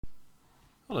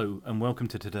Hello and welcome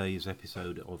to today's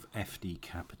episode of FD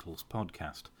Capital's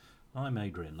podcast. I'm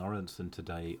Adrian Lawrence and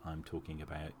today I'm talking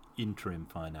about interim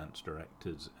finance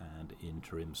directors and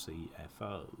interim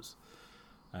CFOs.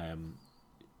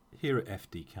 Here at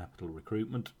FD Capital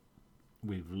Recruitment,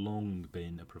 we've long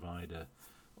been a provider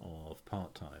of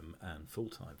part-time and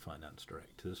full-time finance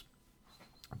directors,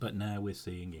 but now we're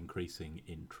seeing increasing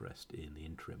interest in the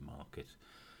interim market.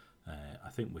 I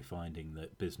think we're finding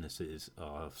that businesses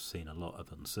have seen a lot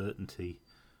of uncertainty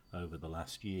over the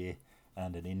last year,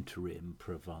 and an interim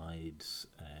provides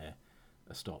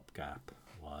a stopgap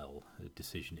while a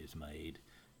decision is made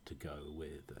to go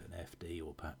with an FD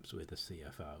or perhaps with a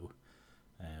CFO.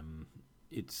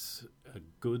 It's a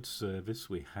good service.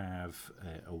 We have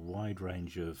a wide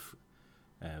range of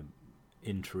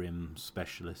interim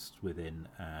specialists within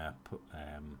our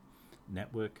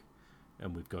network.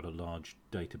 And we've got a large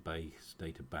data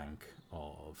bank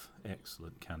of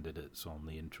excellent candidates on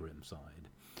the interim side.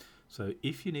 So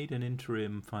if you need an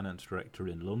interim finance director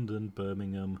in London,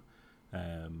 Birmingham,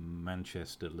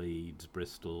 Manchester, Leeds,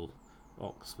 Bristol,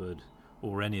 Oxford,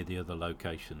 or any of the other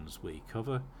locations we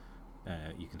cover,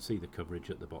 you can see the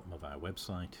coverage at the bottom of our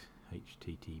website,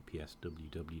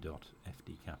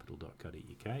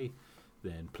 https://www.fdcapital.co.uk.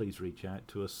 Then please reach out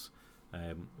to us.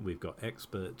 We've got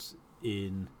experts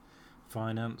in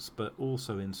finance, but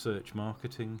also in search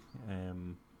marketing,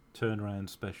 turnaround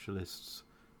specialists,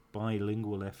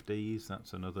 bilingual FDs.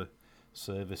 That's another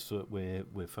service that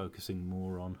we're focusing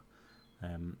more on,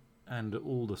 and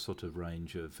all the sort of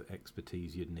range of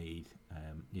expertise you'd need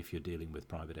if you're dealing with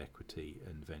private equity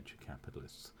and venture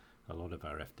capitalists. A lot of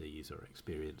our FDs are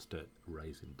experienced at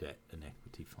raising debt and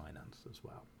equity finance as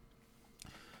well.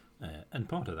 And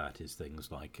part of that is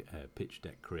things like pitch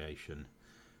deck creation,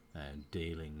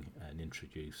 dealing and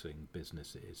introducing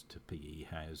businesses to PE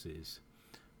houses,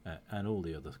 and all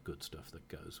the other good stuff that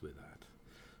goes with that.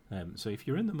 So if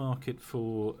you're in the market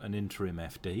for an interim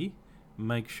FD,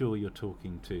 make sure you're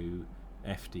talking to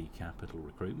FD Capital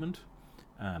Recruitment.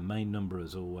 Our main number,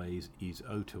 as always, is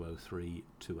 0203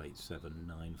 287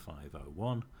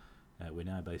 9501. We're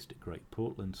now based at Great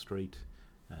Portland Street,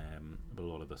 but a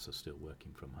lot of us are still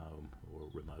working from home or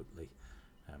remotely.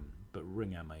 But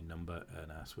ring our main number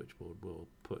and our switchboard will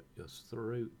put us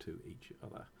through to each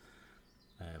other.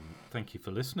 Thank you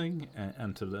for listening,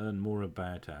 and to learn more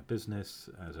about our business,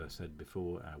 as I said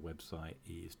before, our website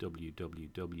is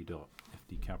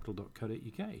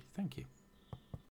www.fdcapital.co.uk. Thank you.